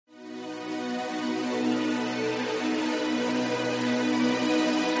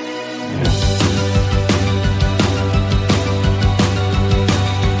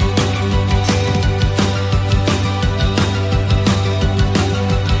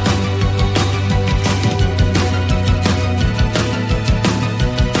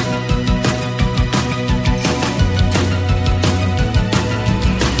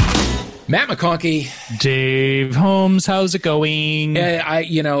Matt McConkey. Dave Holmes, how's it going?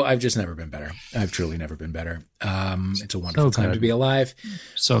 I've just never been better. I've truly never been better. It's a wonderful time to be alive.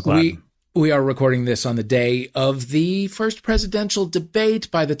 So glad. We are recording this on the day of the first presidential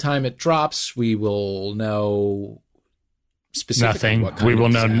debate. By the time it drops, we will know specifically what kind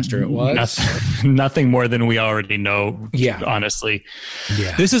of disaster it was. Nothing more than we already know. Yeah. Honestly.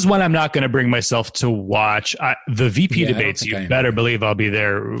 Yeah. This is one I'm not going to bring myself to watch. The VP debates, you better believe I'll be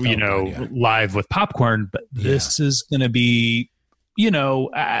there, live with popcorn. But this is going to be,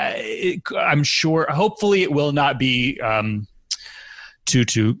 I'm sure, hopefully it will not be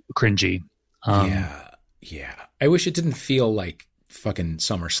too cringy. Yeah. I wish it didn't feel like fucking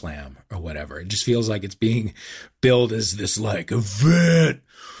SummerSlam or whatever. It just feels like it's being billed as this like event.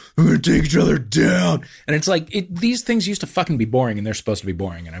 We're gonna take each other down, and it's like these things used to fucking be boring, and they're supposed to be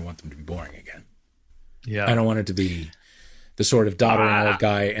boring, and I want them to be boring again. Yeah, I don't want it to be the sort of doddering old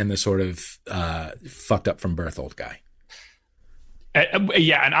guy and the sort of fucked up from birth old guy. And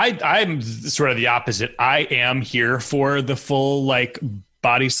I'm sort of the opposite. I am here for the full like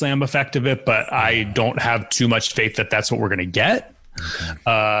body slam effect of it, but I don't have too much faith that that's what we're going to get.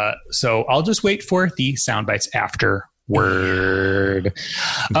 Okay. So I'll just wait for the sound bites afterward.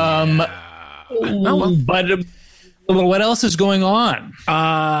 But what else is going on?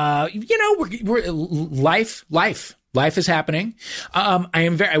 Life is happening.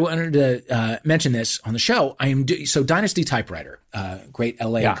 I wanted to mention this on the show. Dynasty Typewriter, great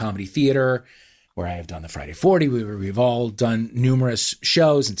LA comedy theater, where I have done the Friday 40. We've all done numerous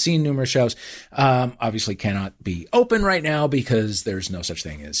shows and seen numerous shows. Obviously cannot be open right now because there's no such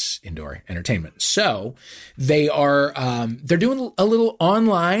thing as indoor entertainment. So they're doing a little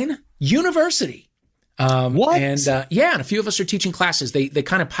online university. What? And a few of us are teaching classes. They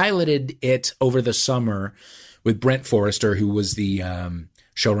kind of piloted it over the summer with Brent Forrester, who was the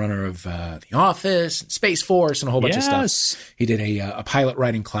showrunner of The Office, and Space Force, and a whole bunch of stuff. He did a pilot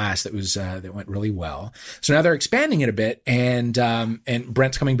writing class that was that went really well. So now they're expanding it a bit, and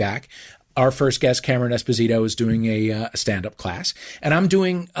Brent's coming back. Our first guest, Cameron Esposito, is doing a stand-up class, and I'm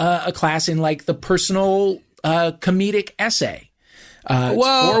doing a class in like the personal comedic essay. It's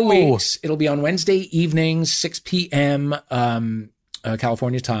 4 weeks. It'll be on Wednesday evenings, 6 p.m.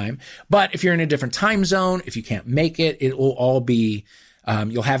 California time. But if you're in a different time zone, if you can't make it, it will all be.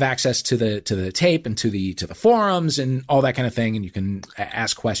 You'll have access to the tape and to the forums and all that kind of thing, and you can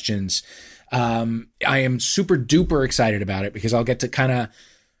ask questions. I am super duper excited about it because I'll get to kind of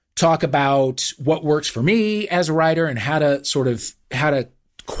talk about what works for me as a writer and how to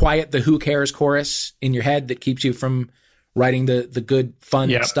quiet the who cares chorus in your head that keeps you from writing the good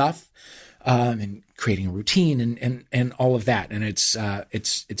fun stuff, and creating a routine and all of that. And it's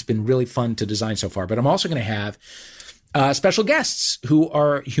been really fun to design so far. But I'm also going to have special guests who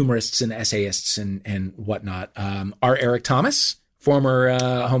are humorists and essayists and whatnot. Our Eric Thomas, former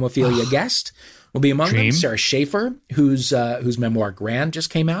homophilia guest, will be among them. Sarah Schaefer, whose memoir Grand just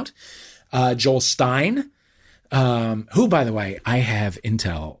came out. Joel Stein, who, by the way, I have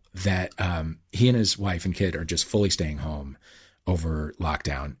intel that he and his wife and kid are just fully staying home over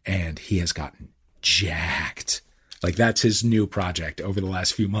lockdown, and he has gotten jacked. Like that's his new project over the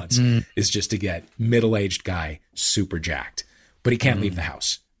last few months is just to get middle-aged guy super jacked, but he can't leave the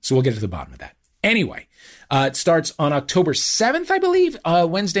house. So we'll get to the bottom of that. Anyway, it starts on October 7th, I believe,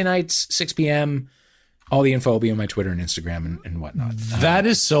 Wednesday nights, 6 p.m. All the info will be on my Twitter and Instagram and whatnot. That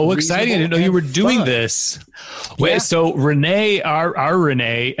is so exciting. I didn't know you were doing this. Wait, so Renee, our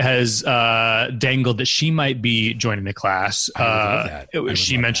Renee has dangled that she might be joining the class.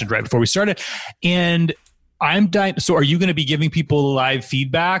 She mentioned right before we started. And I'm dying. So are you going to be giving people live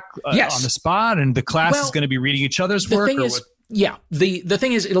feedback on the spot? And the class is going to be reading each other's work? Yeah. The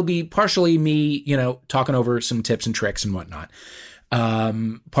thing is, it'll be partially me, talking over some tips and tricks and whatnot.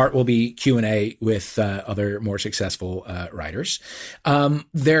 Part will be Q&A with other more successful writers.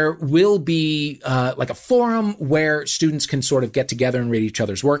 There will be like a forum where students can sort of get together and read each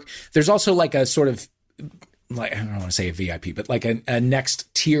other's work. There's also like a sort of, like, I don't want to say a VIP, but like a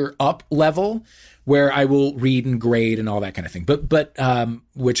next tier up level where I will read and grade and all that kind of thing. But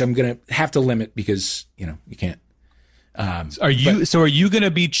which I'm going to have to limit because, you can't. Are you going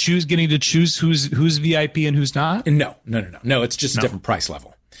to be getting to choose who's VIP and who's not? No. It's just a different price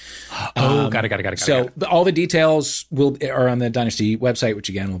level. Got it. So all the details are on the Dynasty website, which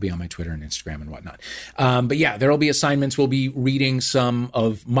again will be on my Twitter and Instagram and whatnot. But yeah, there will be assignments. We'll be reading some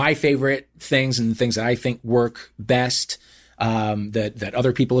of my favorite things and things that I think work best, that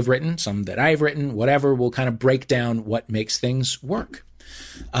other people have written, some that I've written, whatever. We'll kind of break down what makes things work.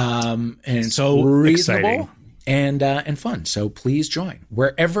 And it's so reasonable. Exciting. and fun. So please join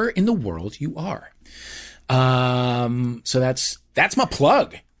wherever in the world you are. So that's my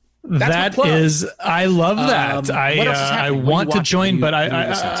plug. That is, I love that. I want to join,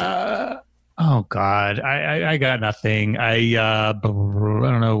 but oh God, I got nothing. I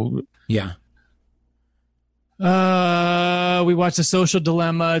don't know. Yeah. We watched The Social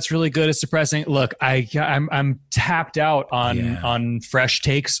Dilemma. It's really good. It's depressing. Look, I'm tapped out on fresh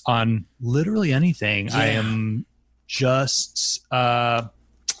takes on literally anything. Yeah. I am just,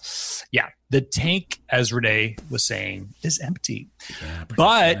 the tank, as Renee was saying, is empty. Yeah,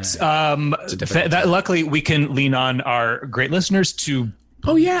 but that luckily we can lean on our great listeners to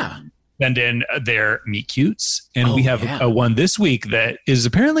send in their meet cutes, and we have a one this week that is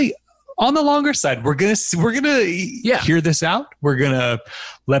apparently on the longer side. We're gonna hear this out. We're gonna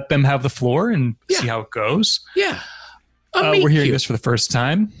let them have the floor and see how it goes. Yeah, we're hearing this for the first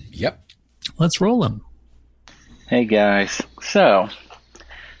time. Yep, let's roll them. Hey guys, so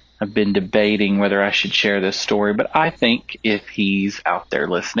I've been debating whether I should share this story, but I think if he's out there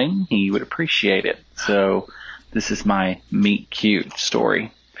listening, he would appreciate it. So this is my meet cute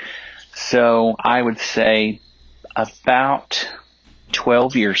story. So I would say about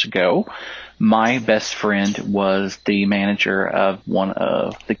 12 years ago, my best friend was the manager of one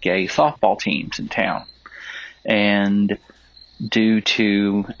of the gay softball teams in town. And due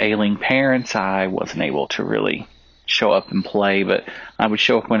to ailing parents, I wasn't able to really show up and play, but I would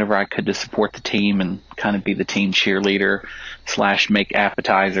show up whenever I could to support the team and kind of be the team cheerleader / make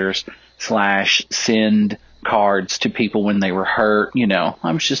appetizers / send cards to people when they were hurt. You know,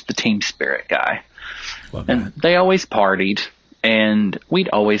 I was just the team spirit guy. And they always partied, and we'd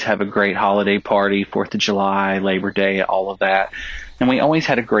always have a great holiday party, 4th of July, Labor Day, all of that. And we always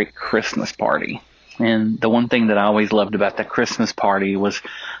had a great Christmas party. And the one thing that I always loved about that Christmas party was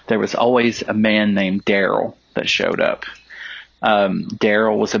there was always a man named Daryl that showed up.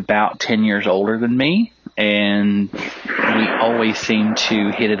 Daryl was about 10 years older than me, and we always seemed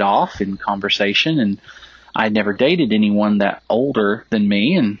to hit it off in conversation. And I never dated anyone that older than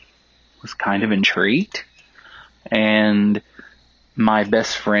me and was kind of intrigued. And my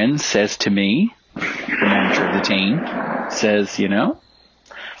best friend says to me, the manager of the team, says, you know,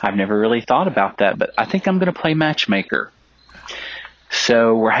 I've never really thought about that, but I think I'm going to play matchmaker.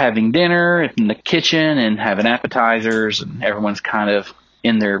 So we're having dinner in the kitchen and having appetizers, and everyone's kind of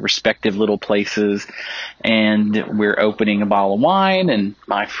in their respective little places. And we're opening a bottle of wine, and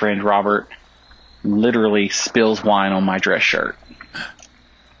my friend Robert literally spills wine on my dress shirt.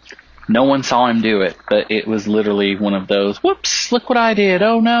 No one saw him do it, but it was literally one of those, whoops, look what I did.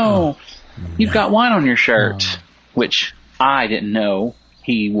 Oh, no, you've got wine on your shirt, which I didn't know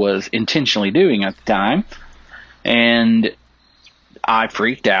he was intentionally doing at the time. And I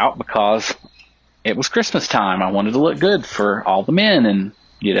freaked out because it was Christmas time. I wanted to look good for all the men and,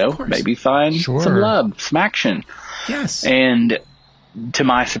 you know, maybe find some love, some action. Yes. And to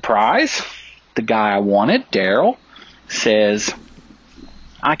my surprise, the guy I wanted, Daryl, says,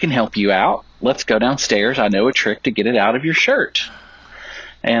 I can help you out. Let's go downstairs. I know a trick to get it out of your shirt.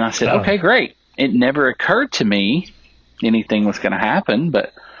 And I said, okay, great. It never occurred to me anything was going to happen,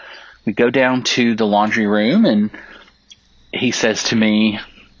 but we go down to the laundry room, and he says to me,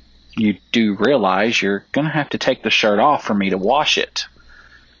 you do realize you're going to have to take the shirt off for me to wash it.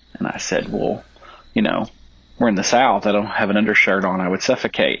 And I said, well, you know, we're in the South. I don't have an undershirt on. I would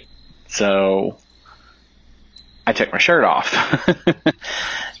suffocate. So I took my shirt off.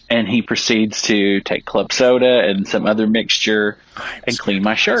 And he proceeds to take club soda and some other mixture and clean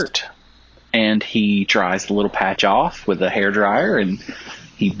my shirt. And he dries the little patch off with a hairdryer, and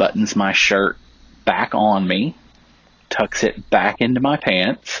he buttons my shirt back on me, tucks it back into my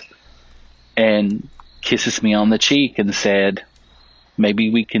pants, and kisses me on the cheek and said, maybe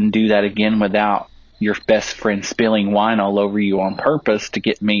we can do that again without your best friend spilling wine all over you on purpose to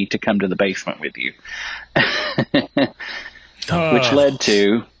get me to come to the basement with you. Which led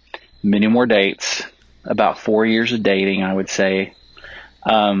to many more dates, about 4 years of dating, I would say.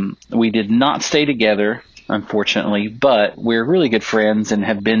 We did not stay together, unfortunately, but we're really good friends and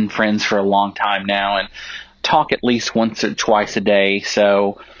have been friends for a long time now and talk at least once or twice a day.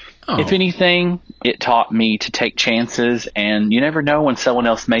 So if anything, it taught me to take chances, and you never know when someone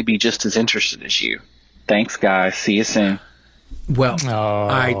else may be just as interested as you. Thanks, guys. See you soon. Well,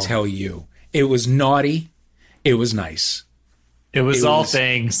 I tell you, it was naughty. It was nice. It was all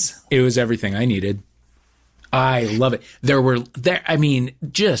things. It was everything I needed. I love it. I mean,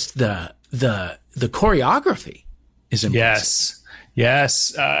 just the choreography is impressive. Yes.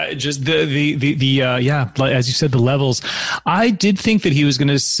 Yes, just as you said, the levels. I did think that he was going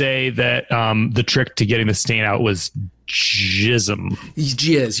to say that the trick to getting the stain out was jism.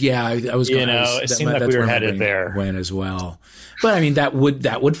 Jizz, yeah. I was going to. It seemed like we were headed there. Went as well, but I mean that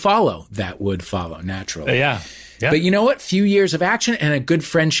would follow. That would follow naturally. Yeah. But you know what? Few years of action and a good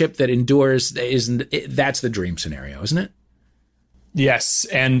friendship that endures. That's the dream scenario, isn't it? Yes.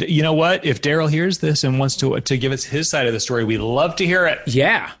 And you know what? If Daryl hears this and wants to give us his side of the story, we'd love to hear it.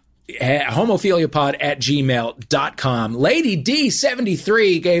 Yeah. homophiliapod@gmail.com. Lady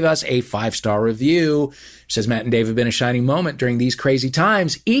D73 gave us a 5-star review. She says, Matt and Dave have been a shining moment during these crazy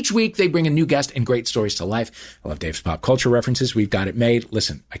times. Each week they bring a new guest and great stories to life. I love Dave's pop culture references. We've got it made.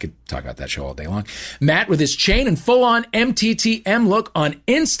 Listen, I could talk about that show all day long. Matt with his chain and full-on MTTM look on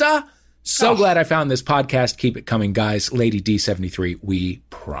Insta. So glad I found this podcast. Keep it coming, guys. Lady D73, we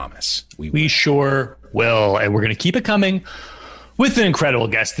promise. We sure will. And we're going to keep it coming with an incredible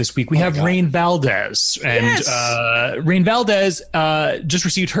guest this week. We have Rain Valdez. And Rain Valdez just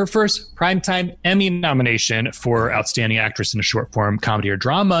received her first Primetime Emmy nomination for Outstanding Actress in a Short Form Comedy or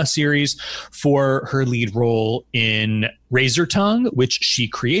Drama Series for her lead role in Razor Tongue, which she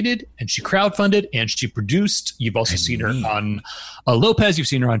created and she crowdfunded and she produced. You've also seen her on Lopez. You've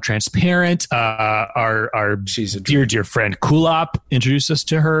seen her on Transparent. She's a dear friend Kulop introduced us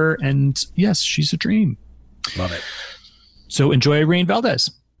to her. And yes, she's a dream. Love it. So enjoy Rain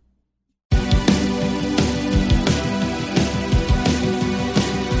Valdez.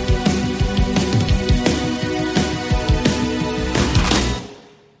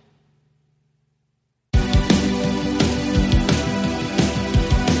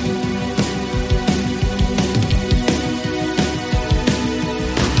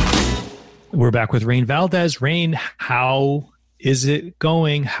 We're back with Rain Valdez. Rain, how is it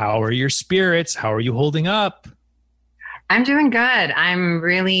going? How are your spirits? How are you holding up? I'm doing good. I'm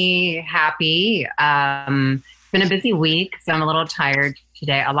really happy. It's been a busy week, so I'm a little tired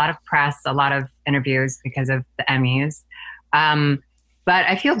today. A lot of press, a lot of interviews because of the Emmys. But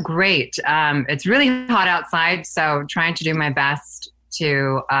I feel great. It's really hot outside, so trying to do my best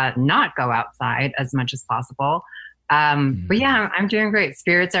to not go outside as much as possible. But yeah, I'm doing great.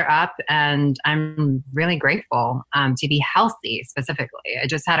 Spirits are up, and I'm really grateful to be healthy specifically. I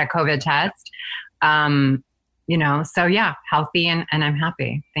just had a COVID test. So yeah, healthy and I'm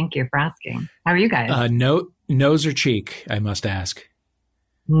happy. Thank you for asking. How are you guys? Nose or cheek, I must ask.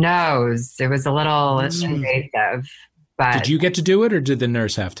 Nose. It was a little invasive. But did you get to do it or did the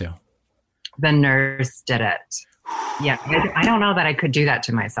nurse have to? The nurse did it. Yeah. I don't know that I could do that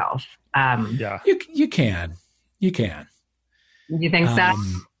to myself. Yeah. You can. You can. You think so?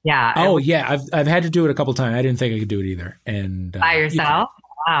 Yeah. Oh yeah. I've had to do it a couple times. I didn't think I could do it either. And by yourself?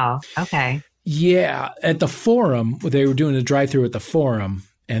 Wow. Okay. Yeah, at the Forum, they were doing a drive-through at the Forum,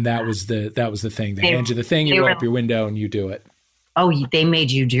 and that was the thing. They hand you the thing, you roll up your window, and you do it. Oh, they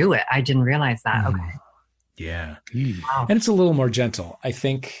made you do it. I didn't realize that. Okay. Yeah. Wow. And it's a little more gentle. I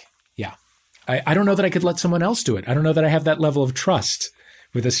think, yeah. I don't know that I could let someone else do it. I don't know that I have that level of trust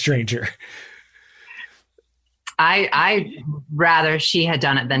with a stranger. I rather she had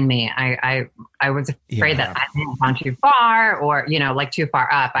done it than me. I was afraid that I hadn't gone too far or, like too far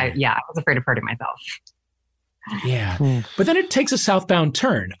up. I was afraid of hurting myself. Yeah. But then it takes a southbound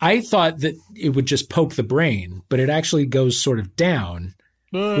turn. I thought that it would just poke the brain, but it actually goes sort of down,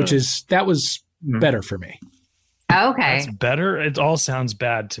 that was better for me. Okay. That's better? It all sounds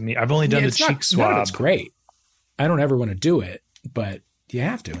bad to me. I've only done the cheek swab. It's great. I don't ever want to do it, but you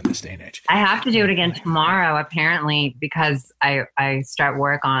have to in this day and age. I have to do it again tomorrow, apparently, because I start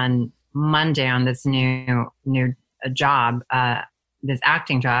work on Monday on this new job, this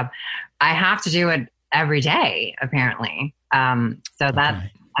acting job. I have to do it every day, apparently. I'm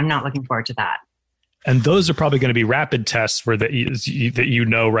not looking forward to that. And those are probably going to be rapid tests where that you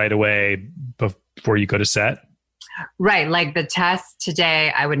know right away before you go to set? Right. Like the test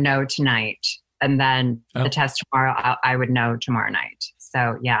today, I would know tonight. And then the test tomorrow, I would know tomorrow night.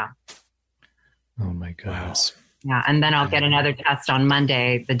 So, yeah. Oh, my goodness. Wow. Yeah. And then I'll get another test on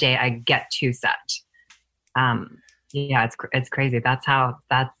Monday, the day I get to set. Yeah, it's crazy. That's how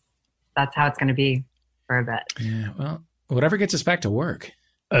it's going to be for a bit. Yeah. Well, whatever gets us back to work.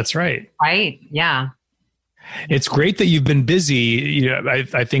 That's right. Right. Yeah. It's great that you've been busy.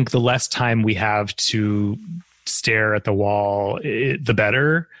 I think the less time we have to stare at the wall, the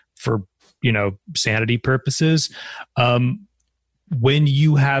better for, sanity purposes. When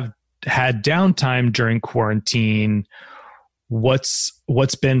you have had downtime during quarantine, what's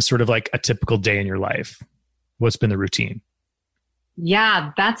been sort of like a typical day in your life? What's been the routine?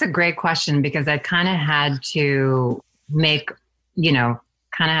 Yeah, that's a great question because I kind of had to make,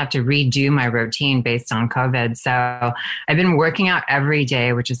 kind of have to redo my routine based on COVID. So I've been working out every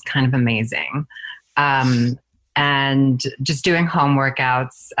day, which is kind of amazing. And just doing home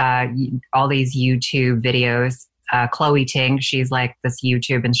workouts, all these YouTube videos. Chloe Ting, she's like this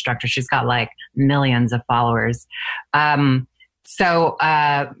YouTube instructor. She's got like millions of followers. So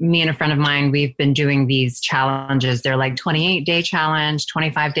me and a friend of mine, we've been doing these challenges. They're like 28-day challenge,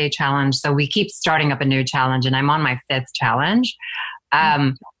 25-day challenge. So we keep starting up a new challenge, and I'm on my 5th challenge.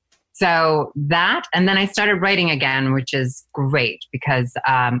 So that, and then I started writing again, which is great because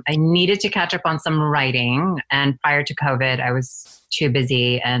I needed to catch up on some writing. And prior to COVID, I was too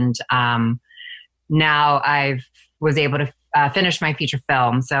busy. And now I was able to finish my feature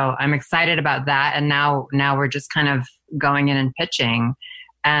film. So I'm excited about that. And now we're just kind of going in and pitching.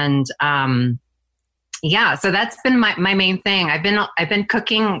 And so that's been my main thing. I've been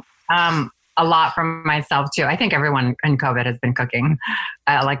cooking a lot for myself too. I think everyone in COVID has been cooking.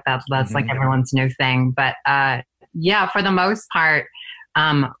 Like that's like everyone's new thing. But for the most part,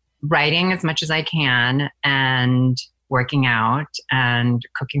 writing as much as I can and working out and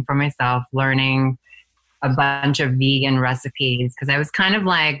cooking for myself, learning a bunch of vegan recipes because I was kind of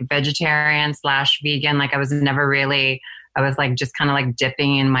like vegetarian / vegan. Like I was like just kind of like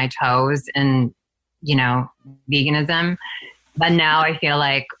dipping in my toes in, veganism. But now I feel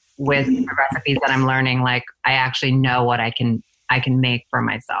like with the recipes that I'm learning, like I actually know what I can make for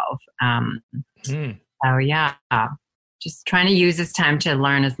myself. So yeah, just trying to use this time to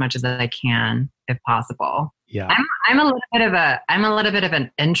learn as much as I can, if possible. Yeah, I'm a little bit of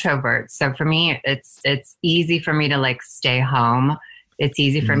an introvert. So for me, it's easy for me to like stay home. It's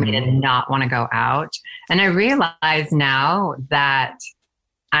easy for me to not want to go out. And I realize now that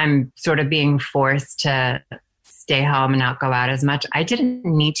I'm sort of being forced to stay home and not go out as much. I didn't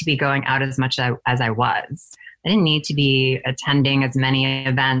need to be going out as much as I was. I didn't need to be attending as many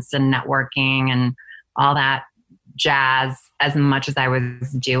events and networking and all that jazz as much as I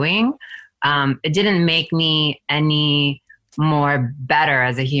was doing. It didn't make me any more better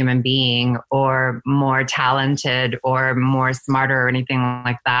as a human being or more talented or more smarter or anything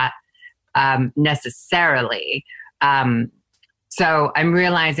like that necessarily. So I'm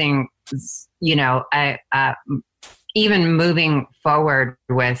realizing, even moving forward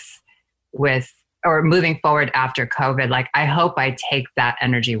moving forward after COVID, like I hope I take that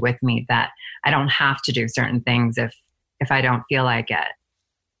energy with me, that I don't have to do certain things if I don't feel like it.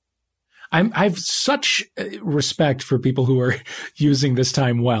 I've such respect for people who are using this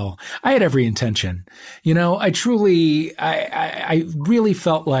time well. I had every intention. I really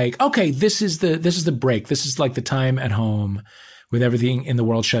felt like, okay, this is the break. This is like the time at home with everything in the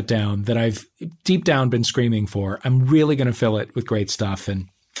world shut down that I've deep down been screaming for. I'm really going to fill it with great stuff. And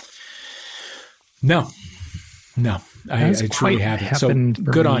no, I truly haven't. So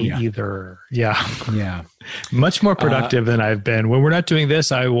good on you. Either. Yeah. Yeah. Much more productive than I've been. When we're not doing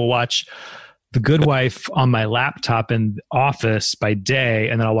this, I will watch The Good Wife on my laptop in the office by day,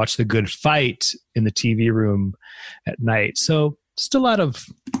 and then I'll watch The Good Fight in the TV room at night. So just a lot of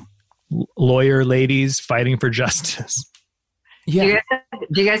lawyer ladies fighting for justice. Yeah.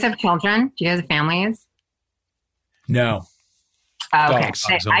 Do you guys have children? Do you guys have families? No. Okay.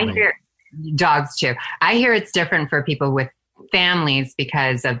 I hear dogs too. I hear it's different for people with families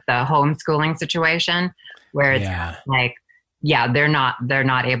because of the homeschooling situation, where it's they're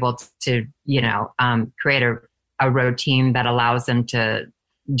not able to create a routine that allows them to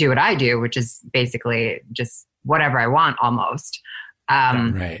do what I do, which is basically just whatever I want almost.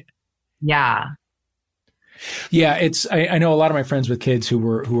 Right. Yeah. Yeah, I know a lot of my friends with kids who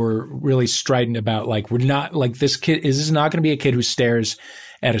were really strident about like, we're not like, this kid is not going to be a kid who stares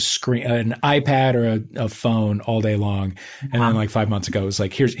at a screen, an iPad or a phone all day long. And then like 5 months ago, it was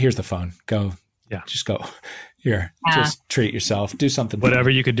like, here's the phone. Go. Yeah. Just go here. Yeah. Just treat yourself. Do something.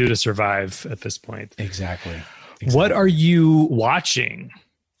 Whatever you could do to survive at this point. Exactly. What are you watching?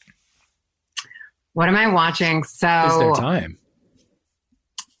 What am I watching? So is there time?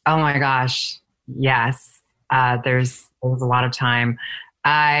 Oh my gosh. Yes. There's a lot of time.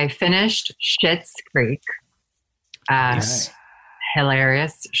 I finished Schitt's Creek.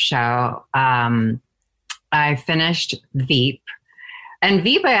 Hilarious show. I finished Veep. And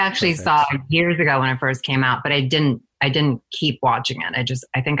Veep I actually saw years ago when it first came out, but I didn't keep watching it.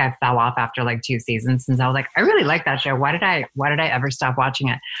 I think I fell off after like 2 seasons, since I was like, I really like that show. Why did I ever stop watching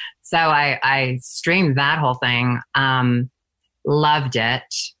it? So I streamed that whole thing. Loved it.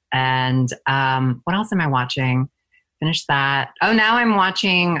 And what else am I watching? Finished that. Oh, now I'm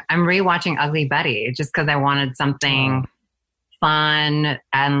rewatching Ugly Betty, just because I wanted something fun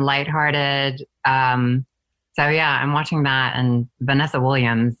and lighthearted. So yeah, I'm watching that, and Vanessa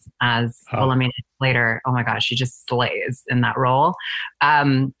Williams as Wilhelmina Slater. Oh my gosh, she just slays in that role.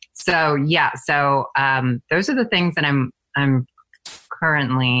 So those are the things that I'm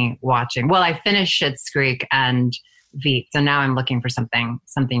currently watching. Well, I finished Schitt's Creek and Veep, so now I'm looking for something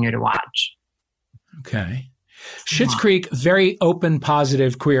new to watch. Okay. Schitt's Creek, very open,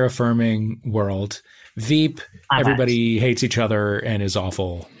 positive, queer affirming world. Veep, everybody hates each other and is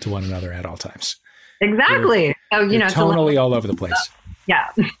awful to one another at all times. Exactly. So, it's totally all over the place. Yeah,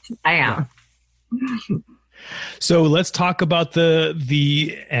 I am. Yeah. So let's talk about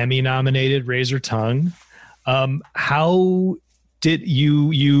the Emmy nominated Razor Tongue. How did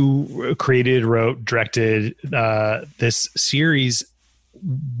you created, wrote, directed this series?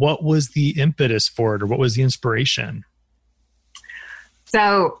 What was the impetus for it, or what was the inspiration?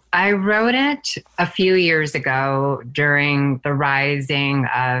 So I wrote it a few years ago during the rising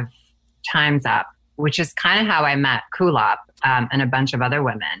of Time's Up, which is kind of how I met Kulap and a bunch of other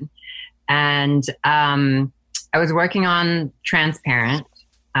women. And I was working on Transparent,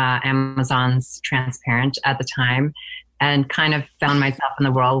 Amazon's Transparent at the time, and kind of found myself in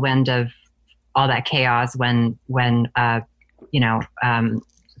the whirlwind of all that chaos when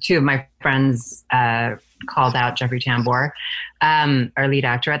two of my friends called out Jeffrey Tambor, our lead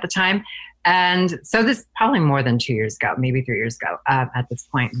actor at the time. And so this probably more than 2 years ago, maybe 3 years ago at this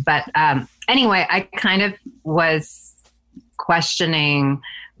point. But anyway, I kind of was questioning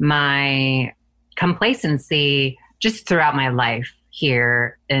my complacency just throughout my life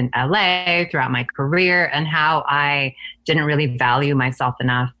here in LA, throughout my career, and how I didn't really value myself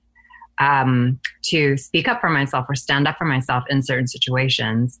enough to speak up for myself or stand up for myself in certain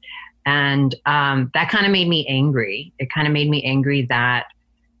situations. And that kind of made me angry. It kind of made me angry that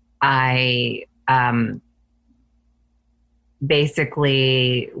I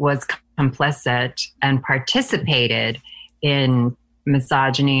basically was complicit and participated in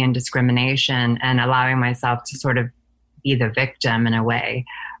misogyny and discrimination and allowing myself to sort of be the victim in a way.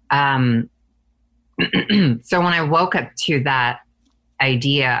 So when I woke up to that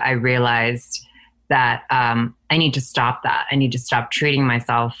idea, I realized that I need to stop that. I need to stop treating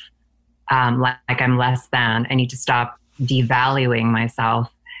myself like I'm less than. I need to stop devaluing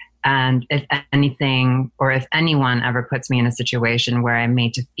myself. And if anything, or if anyone ever puts me in a situation where I'm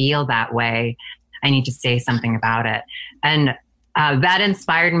made to feel that way, I need to say something about it. And that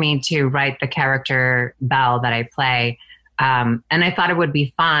inspired me to write the character Belle that I play. And I thought it would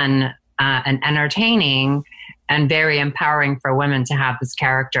be fun and entertaining and very empowering for women to have this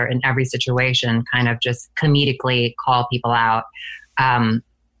character in every situation, kind of just comedically call people out. So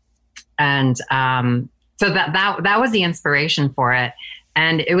that was the inspiration for it.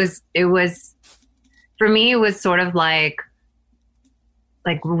 And it was for me, it was sort of like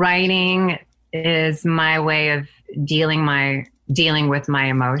writing is my way of dealing with my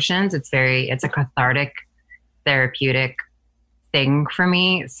emotions. It's a cathartic, therapeutic thing for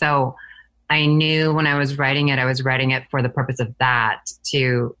me. So I knew when I was writing it for the purpose of that,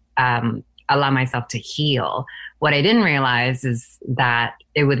 to allow myself to heal. What I didn't realize is that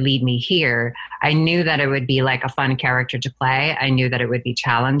it would lead me here. I knew that it would be like a fun character to play. I knew that it would be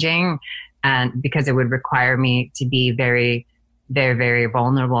challenging, and because it would require me to be very, very, very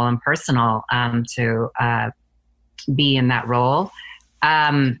vulnerable and personal to be in that role.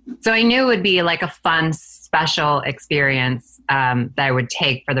 So I knew it would be like a fun, special experience that I would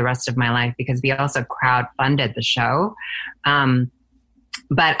take for the rest of my life, because we also crowdfunded the show.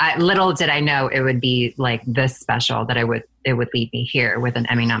 But little did I know it would be like this special, that it would lead me here with an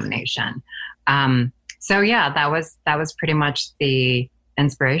Emmy nomination. So yeah, that was pretty much the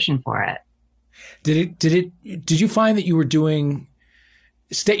inspiration for it. Did you find that you were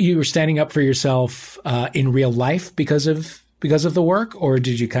you were standing up for yourself in real life because of the work, or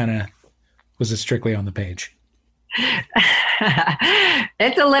did you was it strictly on the page?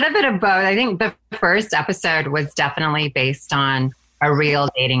 It's a little bit of both. I think the first episode was definitely based on a real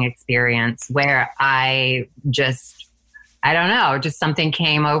dating experience where I don't know, just something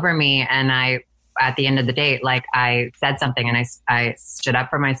came over me, and at the end of the date, like I said something and I stood up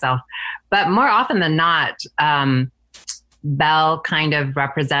for myself. But more often than not, Belle kind of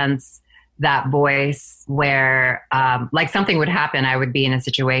represents that voice where like something would happen. I would be in a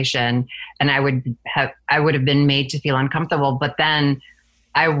situation and I would have been made to feel uncomfortable, but then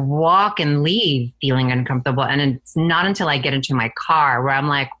I walk and leave feeling uncomfortable. And it's not until I get into my car where I'm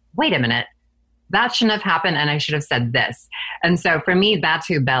like, wait a minute, that shouldn't have happened. And I should have said this. And so for me, that's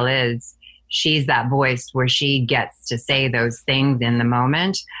who Belle is. She's that voice where she gets to say those things in the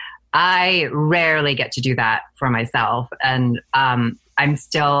moment. I rarely get to do that for myself. And I'm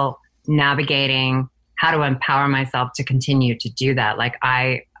still navigating how to empower myself to continue to do that. Like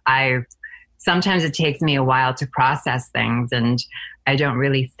I sometimes it takes me a while to process things, and I don't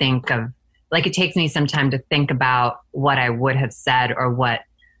really think of, like, it takes me some time to think about what I would have said or what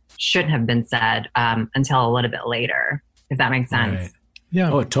shouldn't have been said until a little bit later, if that makes sense. Right.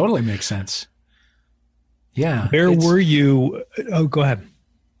 Yeah. Oh, it totally makes sense. Yeah. Where were you? Oh, go ahead.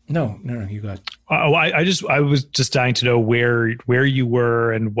 No, you go ahead. I was just dying to know where you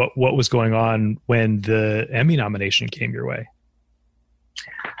were and what was going on when the Emmy nomination came your way.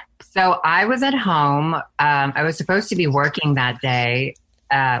 So I was at home. I was supposed to be working that day,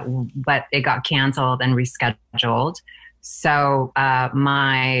 but it got canceled and rescheduled. So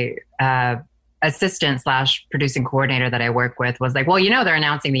my assistant / producing coordinator that I work with was like, well, they're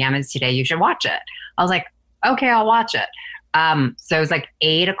announcing the Emmys today. You should watch it. I was like, okay, I'll watch it. So it was like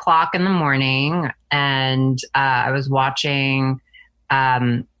 8:00 in the morning, and I was watching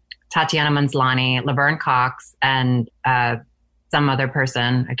Tatiana Maslany, Laverne Cox, and some other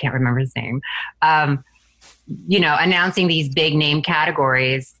person, I can't remember his name, announcing these big name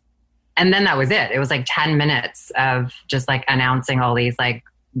categories. And then that was it. It was like 10 minutes of just like announcing all these like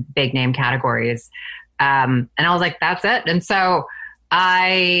big name categories. And I was like, that's it. And so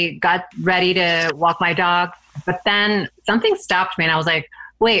I got ready to walk my dog, but then something stopped me and I was like,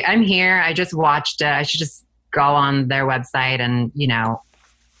 wait, I'm here. I just watched it. I should just go on their website and,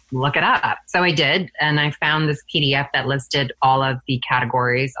 look it up. So I did. And I found this PDF that listed all of the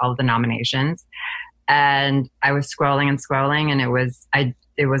categories, all of the nominations. And I was scrolling and it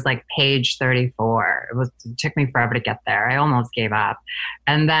was like page 34. It took me forever to get there. I almost gave up.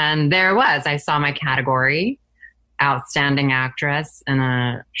 And then there it was. I saw my category, Outstanding Actress in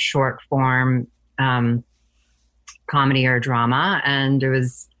a Short Form Comedy or Drama. And it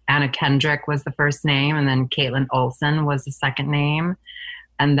was Anna Kendrick was the first name, and then Caitlin Olsen was the second name.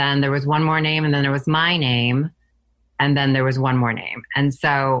 And then there was one more name, and then there was my name, and then there was one more name. And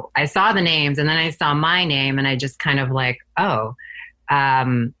so I saw the names, and then I saw my name, and I just kind of like, it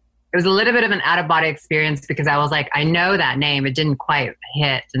was a little bit of an out-of-body experience because I was like, I know that name. It didn't quite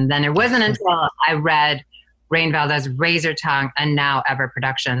hit. And then it wasn't until I read Rain Valdez, Razor Tongue, and now Ever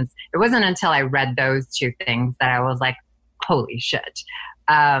Productions. It wasn't until I read those two things that I was like, holy shit.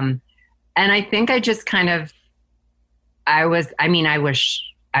 And I think I just kind of, I was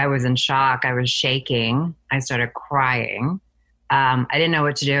in shock. I was shaking. I started crying. I didn't know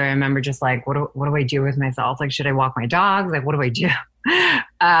what to do. I remember just like, what do I do with myself? Like, should I walk my dogs? Like, what do I do?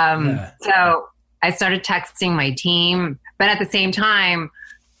 So I started texting my team, but at the same time,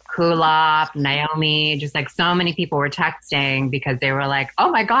 Kulop, Naomi, just like so many people were texting because they were like, oh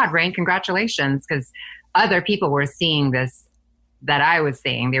my God, Rain, congratulations. Because other people were seeing this that I was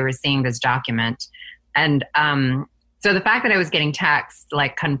seeing. They were seeing this document. And so the fact that I was getting text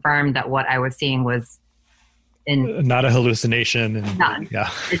like confirmed that what I was seeing was not a hallucination. And,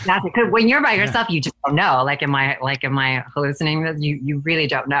 yeah, exactly. Because when you're by yourself, you just don't know. Like, am I hallucinating this? You really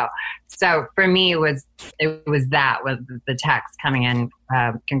don't know. So for me, it was that with the text coming in,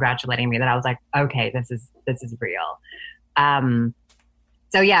 congratulating me, that I was like, okay, this is real.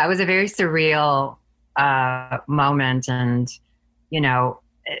 So yeah, it was a very surreal moment, and you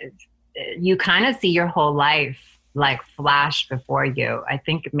kind of see your whole life like flash before you. I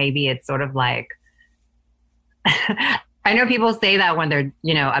think maybe it's sort of like, I know people say that when they're,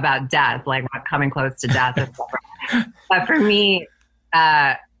 about death, like coming close to death. But for me,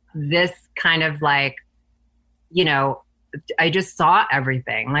 this kind of like, I just saw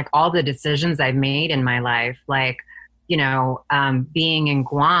everything, like all the decisions I've made in my life, like, being in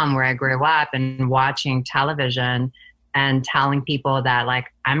Guam where I grew up and watching television and telling people that like,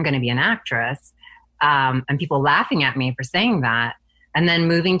 I'm going to be an actress. And people laughing at me for saying that. And then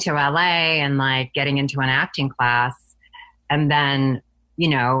moving to LA and like getting into an acting class, and then,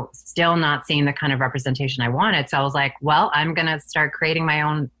 still not seeing the kind of representation I wanted. So I was like, well, I'm going to start creating my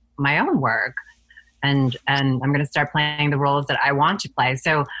own work, and I'm going to start playing the roles that I want to play.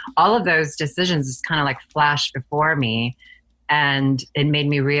 So all of those decisions just kind of like flashed before me, and it made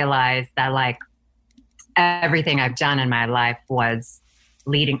me realize that like everything I've done in my life was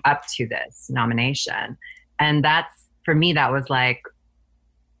leading up to this nomination. And that's, for me, that was like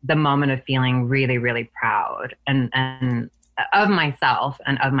the moment of feeling really, really proud and of myself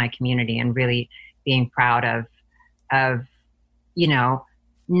and of my community, and really being proud of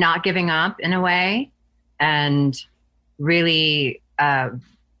not giving up in a way, and really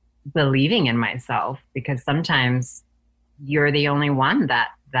believing in myself, because sometimes you're the only one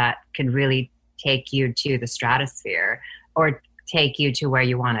that can really take you to the stratosphere or take you to where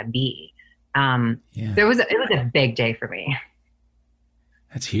you want to be. So it was a big day for me.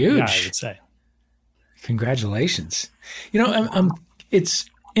 That's huge. Yeah, I would say. Congratulations. It's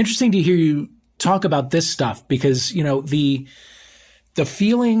interesting to hear you talk about this stuff because, the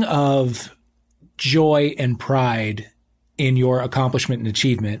feeling of joy and pride in your accomplishment and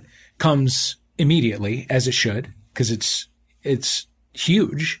achievement comes immediately, as it should, because it's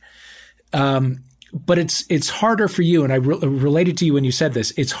huge. But it's harder for you. And I related to you when you said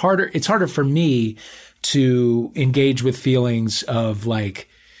this. It's harder for me to engage with feelings of like,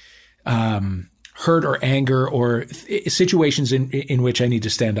 hurt or anger or situations in which I need to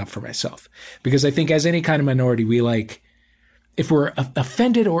stand up for myself. Because I think as any kind of minority, we like, if we're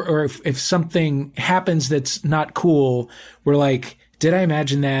offended or if something happens that's not cool, we're like, did I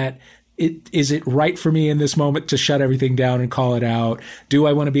imagine that? Is it right for me in this moment to shut everything down and call it out? Do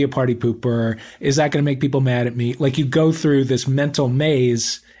I want to be a party pooper? Is that going to make people mad at me? Like you go through this mental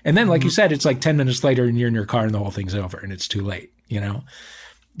maze. And then, like you said, it's like 10 minutes later and you're in your car and the whole thing's over and it's too late, Yeah.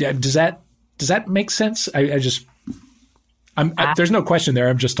 Does that make sense? There's no question there.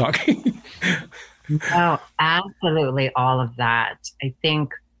 I'm just talking. Oh, absolutely. All of that. You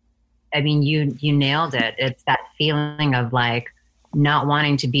nailed it. It's that feeling of like not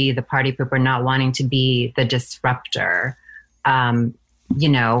wanting to be the party pooper, not wanting to be the disruptor, right.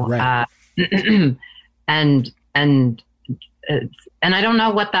 And I don't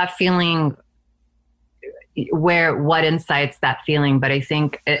know what that feeling, what incites that feeling, but I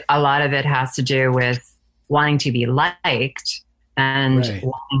think a lot of it has to do with wanting to be liked and right.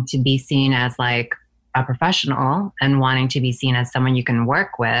 wanting to be seen as like a professional and wanting to be seen as someone you can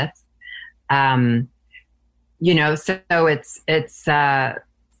work with. So it's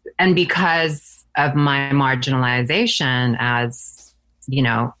and because of my marginalization as,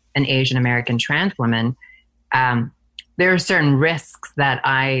 an Asian American trans woman, there are certain risks that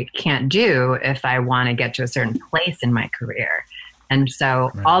I can't do if I want to get to a certain place in my career. And so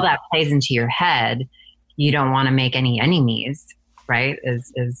right. all that plays into your head. You don't want to make any enemies, right?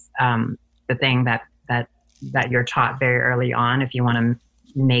 Is the thing that you're taught very early on if you want to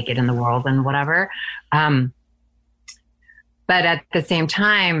make it in the world and whatever. But at the same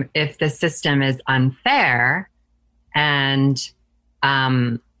time, if the system is unfair and,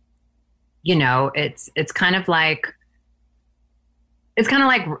 it's kind of like, I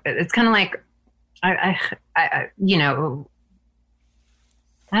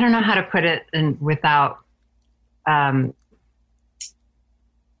don't know how to put it in without,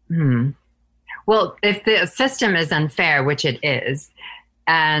 well, if the system is unfair, which it is,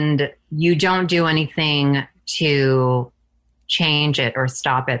 and you don't do anything to change it or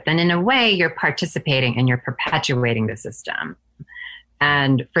stop it, then in a way you're participating and you're perpetuating the system.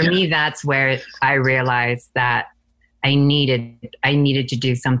 And for me, that's where I realized that I needed to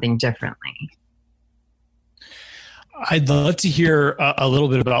do something differently. I'd love to hear a little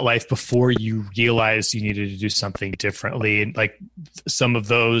bit about life before you realized you needed to do something differently. And like some of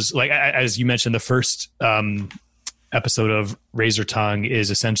those, like as you mentioned, the first episode of Razor Tongue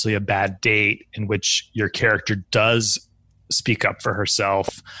is essentially a bad date in which your character does speak up for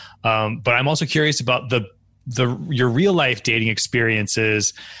herself. But I'm also curious about your real life dating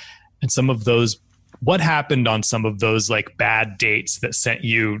experiences and some of those. What happened on some of those like bad dates that sent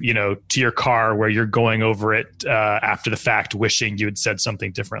you, to your car where you're going over it after the fact, wishing you had said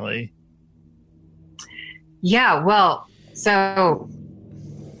something differently? Yeah, well, so,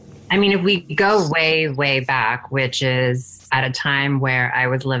 if we go way, way back, which is at a time where I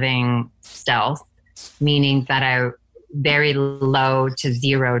was living stealth, meaning that I very low to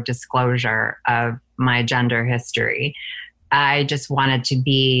zero disclosure of my gender history. I just wanted to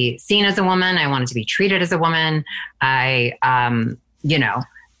be seen as a woman. I wanted to be treated as a woman. And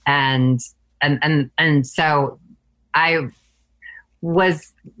so I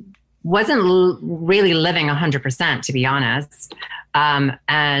wasn't really living 100%, to be honest.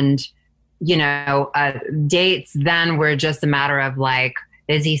 Dates then were just a matter of like,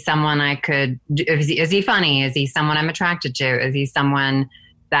 is he someone I could, is he funny? Is he someone I'm attracted to? Is he someone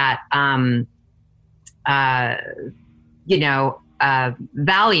that,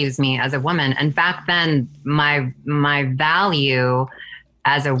 values me as a woman? And back then my value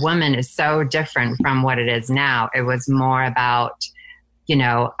as a woman is so different from what it is now. It was more about,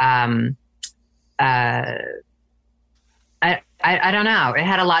 I don't know. It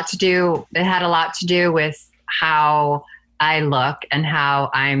had a lot to do with how I look and how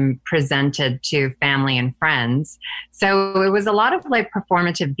I'm presented to family and friends. So it was a lot of like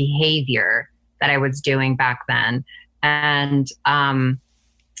performative behavior that I was doing back then. And,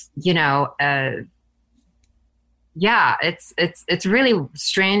 it's really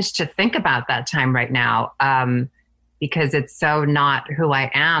strange to think about that time right now, because it's so not who I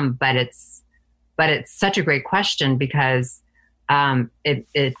am, but but it's such a great question because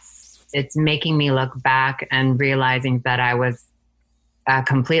it's making me look back and realizing that I was a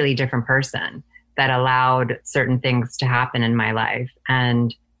completely different person that allowed certain things to happen in my life.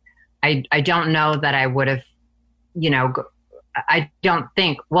 And I don't know that I would have, I don't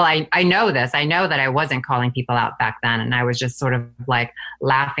think, well, I know this. I know that I wasn't calling people out back then, and I was just sort of like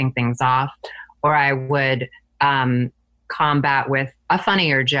laughing things off, or I would combat with a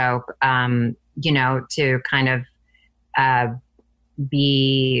funnier joke, to kind of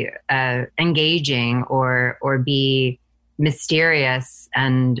be engaging or be mysterious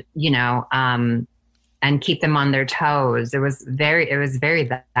and, and keep them on their toes. It was very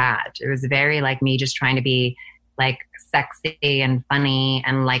that. It was very like me just trying to be like sexy and funny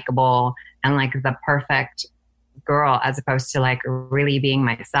and likable and like the perfect girl, as opposed to like really being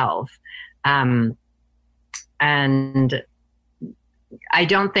myself. And I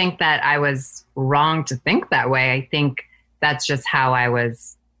don't think that I was wrong to think that way. I think that's just how I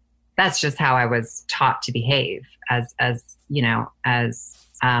was taught to behave as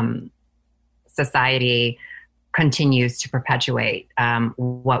society continues to perpetuate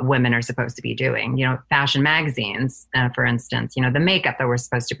what women are supposed to be doing. Fashion magazines, for instance, the makeup that we're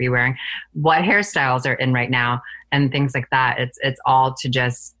supposed to be wearing, what hairstyles are in right now, and things like that. It's all to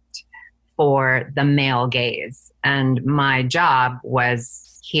just for the male gaze. And my job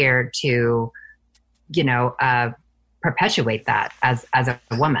was here to, perpetuate that as a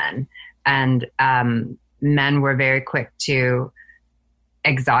woman. And men were very quick to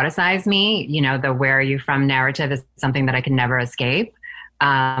exoticize me. The "where are you from" narrative is something that I can never escape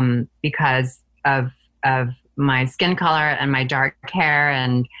because of my skin color and my dark hair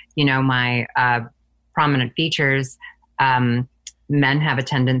and, my prominent features. Men have a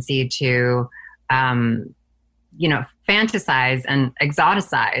tendency to, fantasize and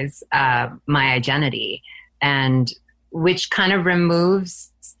exoticize my identity, and which kind of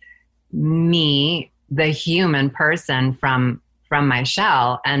removes me, the human person, from my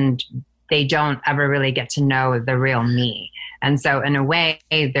shell, and they don't ever really get to know the real me. And so in a way,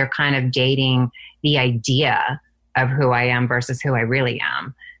 they're kind of dating the idea of who I am versus who I really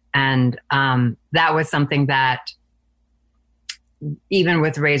am. And that was something that, even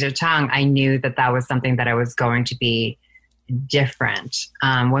with Razor Tongue, I knew that was something that I was going to be different.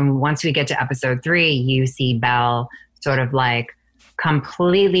 Once we get to episode 3, you see Belle sort of like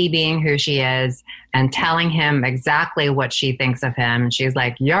completely being who she is and telling him exactly what she thinks of him. She's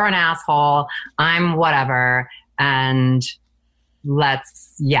like, "You're an asshole. I'm whatever." And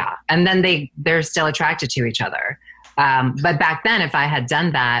and then they're still attracted to each other. But back then, if I had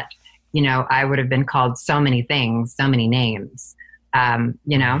done that, I would have been called so many things, so many names,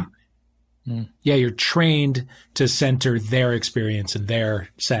 Yeah, you're trained to center their experience and their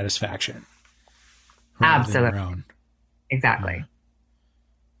satisfaction. Absolutely. Exactly.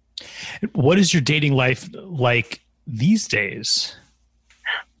 What is your dating life like these days?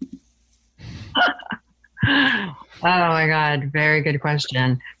 Oh my God. Very good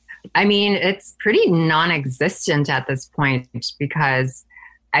question. I mean, it's pretty non-existent at this point because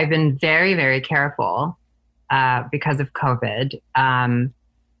I've been very, very careful because of COVID. And,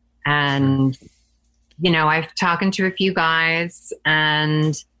 I've talked to a few guys,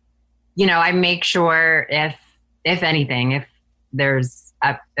 and, I make sure if anything, if it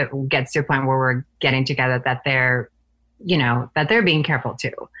gets to a point where we're getting together, that they're being careful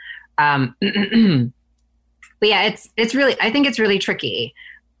too. But yeah, it's really, I think it's really tricky.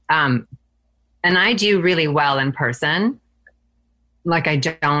 And I do really well in person. Like I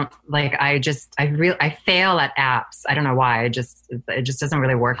fail at apps. I don't know why. It just doesn't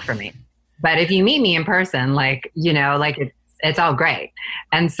really work for me. But if you meet me in person, it's all great.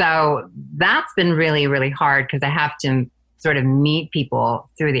 And so that's been really, really hard because I have to sort of meet people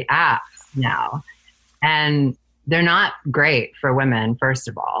through the apps now. And they're not great for women, first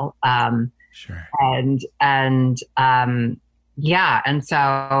of all. Sure. And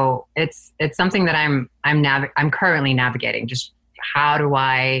so it's something that I'm currently navigating. Just how do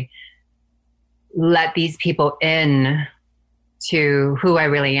I let these people in to who I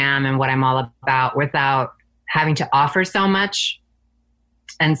really am and what I'm all about without having to offer so much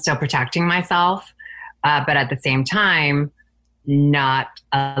and still protecting myself, but at the same time, not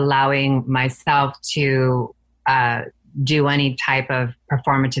allowing myself to do any type of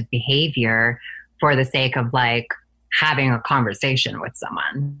performative behavior for the sake of like having a conversation with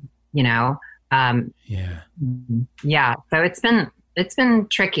someone, Yeah. So it's been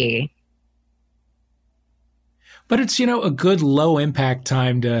tricky. But it's, a good low impact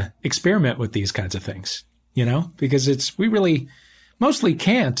time to experiment with these kinds of things, because we really mostly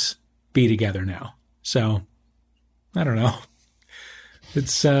can't be together now. So I don't know.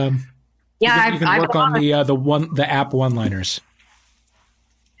 It's you can work on the app one-liners.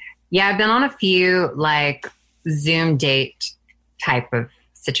 Yeah, I've been on a few like Zoom date type of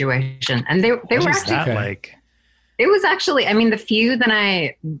situation, and they were actually like. It was actually, I mean, the few that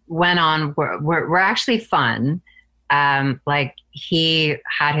I went on were actually fun. Like he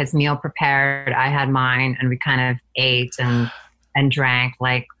had his meal prepared, I had mine, and we kind of ate and drank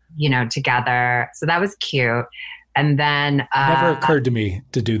like, together. So that was cute. And then never occurred to me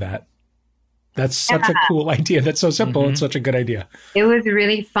to do that. That's such a cool idea. That's so simple. It's such a good idea. It was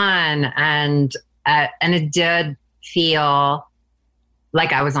really fun, and it did feel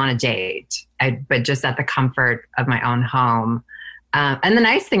like I was on a date, but just at the comfort of my own home. And the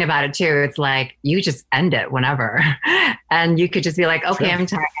nice thing about it too, it's like you just end it whenever, and you could just be like, okay, sure. I'm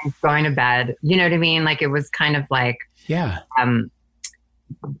tired, I'm going to bed. You know what I mean? Like it was kind of like, yeah.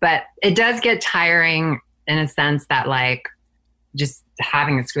 But it does get tiring in a sense that like just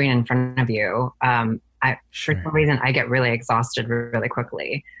having a screen in front of you. For some reason, I get really exhausted really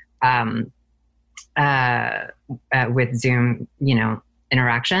quickly with Zoom,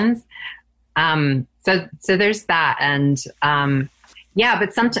 interactions. So there's that. And, I'm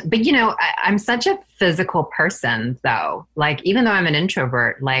such a physical person though. Like, even though I'm an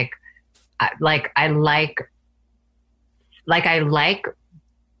introvert, I like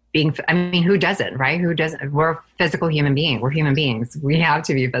being, I mean, who doesn't, right? Who doesn't? We're a physical human being. We're human beings. We have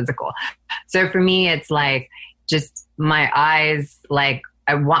to be physical. So for me, it's like just my eyes, like,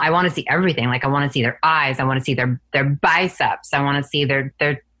 I want to see everything. Like I want to see their eyes. I want to see their biceps. I want to see their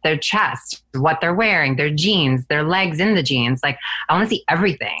chest, what they're wearing, their jeans, their legs in the jeans. Like I want to see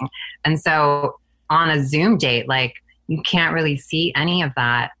everything. And so on a Zoom date, like you can't really see any of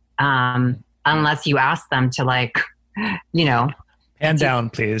that unless you ask them to like, Pan down,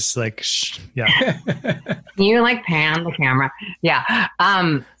 please. Like, yeah. Can you like pan the camera? Yeah.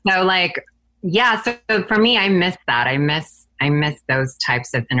 So like, yeah. So for me, I miss that. I miss those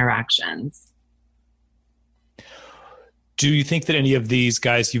types of interactions. Do you think that any of these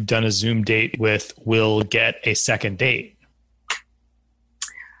guys you've done a Zoom date with will get a second date?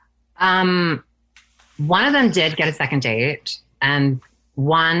 One of them did get a second date, and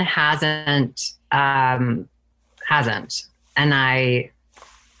one hasn't. And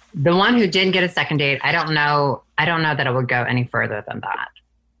the one who didn't get a second date, I don't know that it would go any further than that.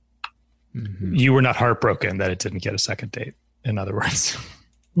 Mm-hmm. You were not heartbroken that it didn't get a second date, in other words.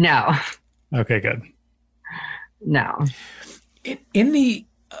 No. Okay, good. No. In the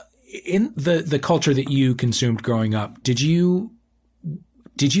culture that you consumed growing up, did you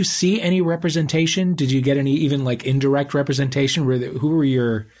see any representation? Did you get any even like indirect representation? Who were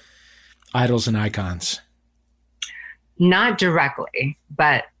your idols and icons? Not directly,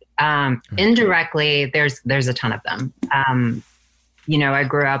 but indirectly, there's a ton of them. I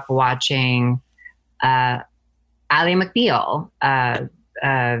grew up watching Ally McBeal,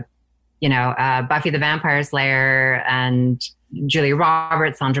 Buffy the Vampire Slayer, and Julia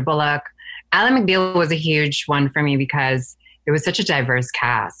Roberts, Sandra Bullock. Ally McBeal was a huge one for me because it was such a diverse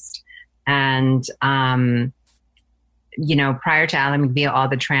cast. And, prior to Ally McBeal, all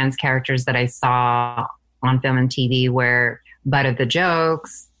the trans characters that I saw on film and TV were butt of the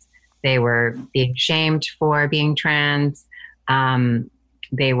jokes. They were being shamed for being trans.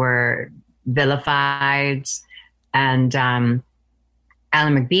 They were vilified. And Ally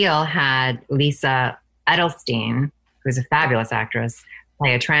McBeal had Lisa Edelstein, who's a fabulous actress,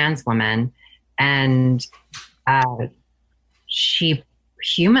 play a trans woman. And she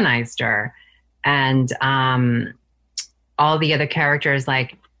humanized her. And all the other characters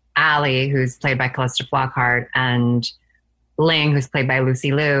like Allie, who's played by Callista Flockhart, and Ling, who's played by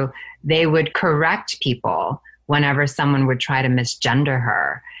Lucy Liu, they would correct people whenever someone would try to misgender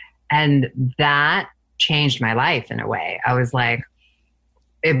her. And that changed my life in a way. I was like,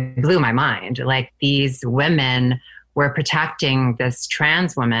 it blew my mind. Like these women were protecting this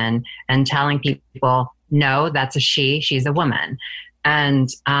trans woman and telling people, no, that's a she's a woman. And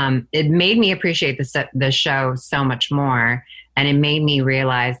it made me appreciate the show so much more. And it made me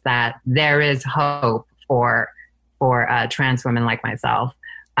realize that there is hope for trans women like myself.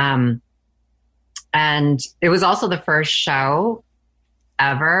 And it was also the first show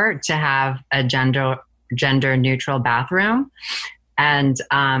ever to have a gender neutral bathroom. And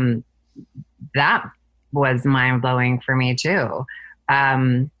that was mind blowing for me too.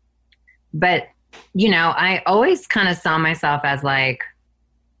 But, I always kind of saw myself as like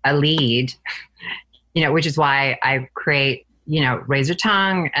a lead, which is why I create, Razor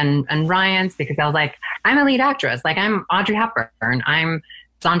Tongue and Ryan's, because I was like, I'm a lead actress. Like I'm Audrey Hepburn. I'm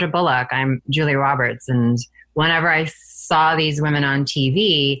Sandra Bullock, I'm Julia Roberts. And whenever I saw these women on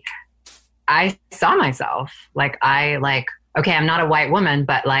TV, I saw myself. Like, okay, I'm not a white woman,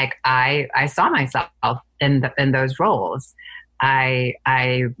 but like I saw myself in those roles.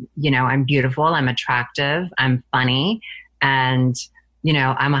 I'm beautiful, I'm attractive, I'm funny, and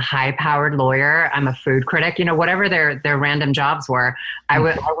I'm a high-powered lawyer, I'm a food critic, whatever their random jobs were. I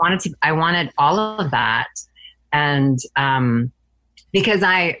wanted all of that. And because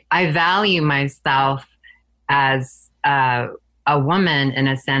I value myself as a woman, in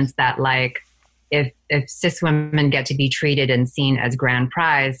a sense that, like, if cis women get to be treated and seen as grand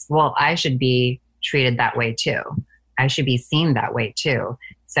prize, well, I should be treated that way too. I should be seen that way too.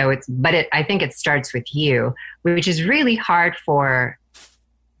 So I think it starts with you, which is really hard for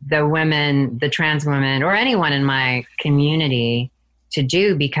the women, the trans women, or anyone in my community to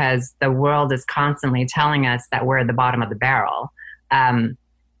do, because the world is constantly telling us that we're at the bottom of the barrel. And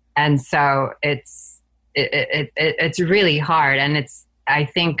so it's really hard. And it's, I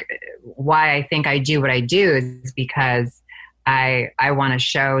think why I think I do what I do is because I want to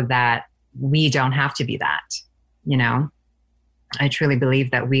show that we don't have to be that, I truly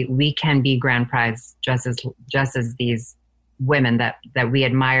believe that we can be grand prize just as these women that we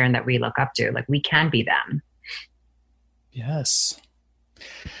admire and that we look up to. Like, we can be them. Yes.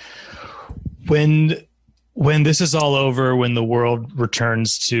 When this is all over, when the world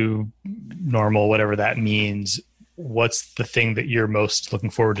returns to normal, whatever that means, what's the thing that you're most looking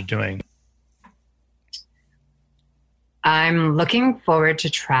forward to doing? I'm looking forward to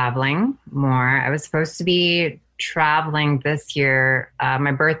traveling more. I was supposed to be traveling this year.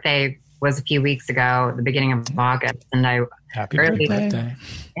 My birthday was a few weeks ago, the beginning of August, and happy birthday!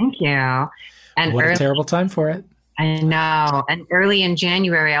 Thank you. And what a terrible time for it. I know. And early in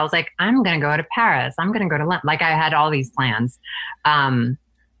January, I was like, I'm going to go to Paris. I'm going to go to London. Like, I had all these plans. And,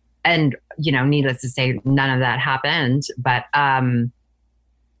 needless to say, none of that happened. But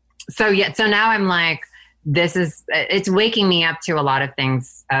so now I'm like, it's waking me up to a lot of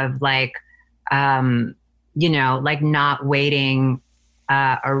things of like, like not waiting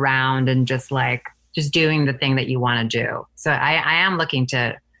around and just doing the thing that you want to do. So I am looking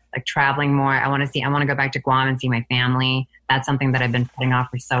to, like, traveling more. I want to go back to Guam and see my family. That's something that I've been putting off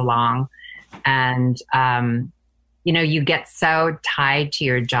for so long. And, you get so tied to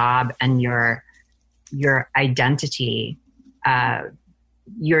your job and your identity,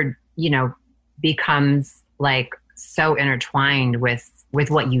 becomes like so intertwined with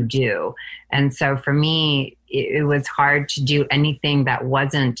what you do. And so for me, it was hard to do anything that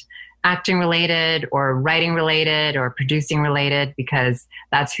wasn't acting related or writing related or producing related, because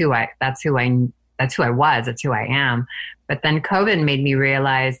that's who I was, that's who I am. But then COVID made me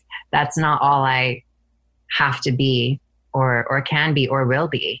realize that's not all I have to be or can be or will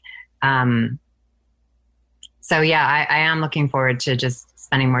be. So yeah, I am looking forward to just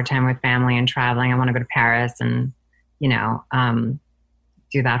spending more time with family and traveling. I want to go to Paris and,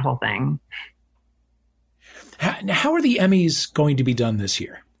 do that whole thing. How are the Emmys going to be done this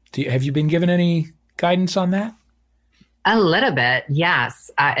year? Have you been given any guidance on that? A little bit,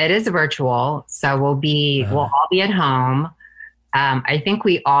 yes. It is virtual, so we'll all be at home. I think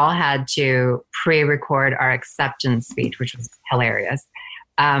we all had to pre-record our acceptance speech, which was hilarious.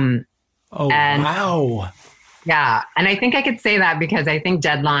 Wow. Yeah, and I think I could say that because I think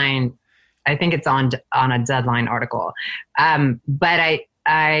Deadline, I think it's on a Deadline article. But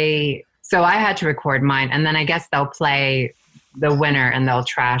so I had to record mine, and then I guess they'll play the winner and they'll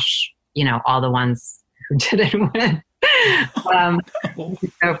trash, all the ones who didn't win.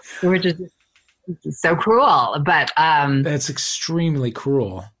 Which is so cruel, but that's extremely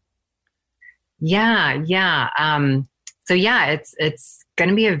cruel. Yeah. So yeah, it's going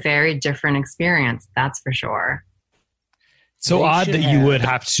to be a very different experience, that's for sure. So odd that you would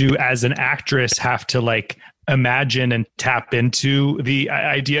have to, as an actress, have to like imagine and tap into the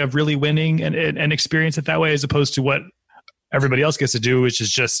idea of really winning and experience it that way, as opposed to what everybody else gets to do, which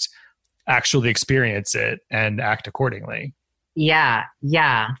is just actually experience it and act accordingly. Yeah.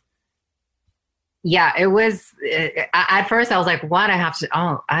 It was, at first I was like, what? I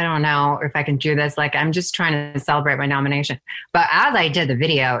don't know if I can do this. Like, I'm just trying to celebrate my nomination. But as I did the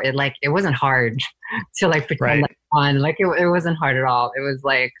video, it wasn't hard to like pretend like fun. Like it wasn't hard at all. It was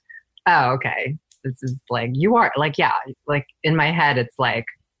like, oh, okay. This is like, you are like, yeah, like in my head, it's like,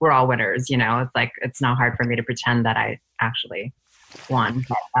 we're all winners, It's like, it's not hard for me to pretend that I actually won.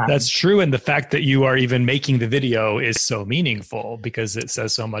 But, that's true. And the fact that you are even making the video is so meaningful because it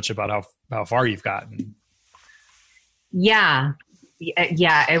says so much about how far you've gotten. Yeah,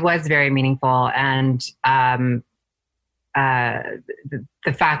 it was very meaningful. And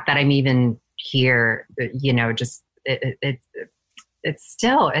the fact that I'm even here, just it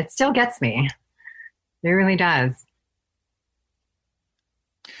still gets me. It really does.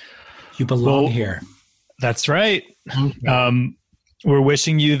 You belong here. That's right. We're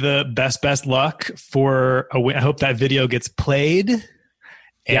wishing you the best luck for a win. I hope that video gets played.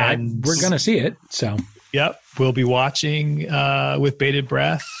 Yeah, we're going to see it. So, yep, we'll be watching with bated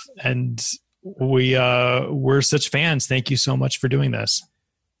breath, and we're such fans. Thank you so much for doing this.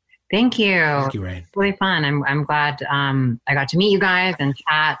 Thank you. Thank you, Rain. It's really fun. I'm glad I got to meet you guys and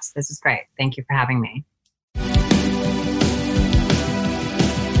chat. This is great. Thank you for having me.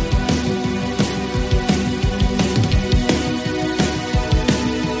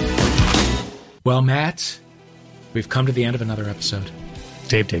 Well, Matt, we've come to the end of another episode.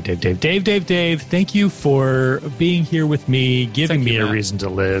 Dave, thank you for being here with me, giving me a reason to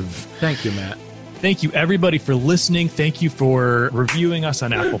live. Thank you, Matt. Thank you, everybody, for listening. Thank you for reviewing us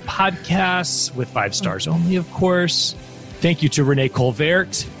on Apple Podcasts with 5 stars only, of course. Thank you to Renee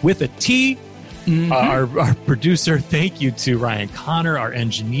Colvert with a T, our producer. Thank you to Ryan Connor, our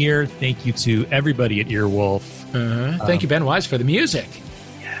engineer. Thank you to everybody at Earwolf. Thank you, Ben Wise, for the music.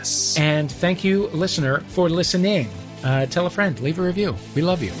 Yes. And thank you, listener, for listening. Tell a friend. Leave a review. We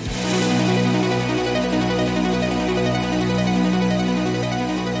love you.